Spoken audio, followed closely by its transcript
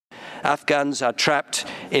Afghans are trapped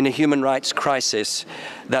in a human rights crisis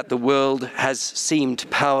that the world has seemed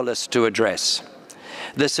powerless to address.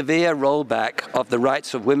 The severe rollback of the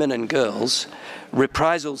rights of women and girls,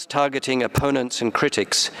 reprisals targeting opponents and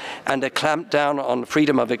critics, and a clampdown on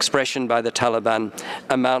freedom of expression by the Taliban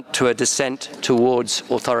amount to a descent towards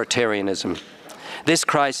authoritarianism. This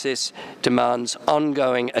crisis demands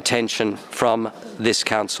ongoing attention from this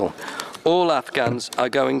Council. All Afghans are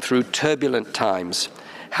going through turbulent times.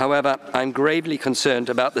 However, I'm gravely concerned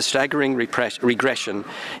about the staggering regression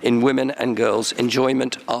in women and girls'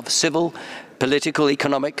 enjoyment of civil, political,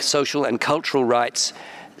 economic, social and cultural rights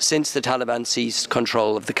since the Taliban seized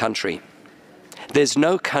control of the country. There's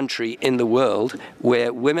no country in the world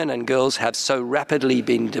where women and girls have so rapidly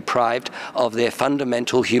been deprived of their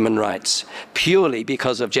fundamental human rights, purely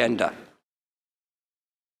because of gender.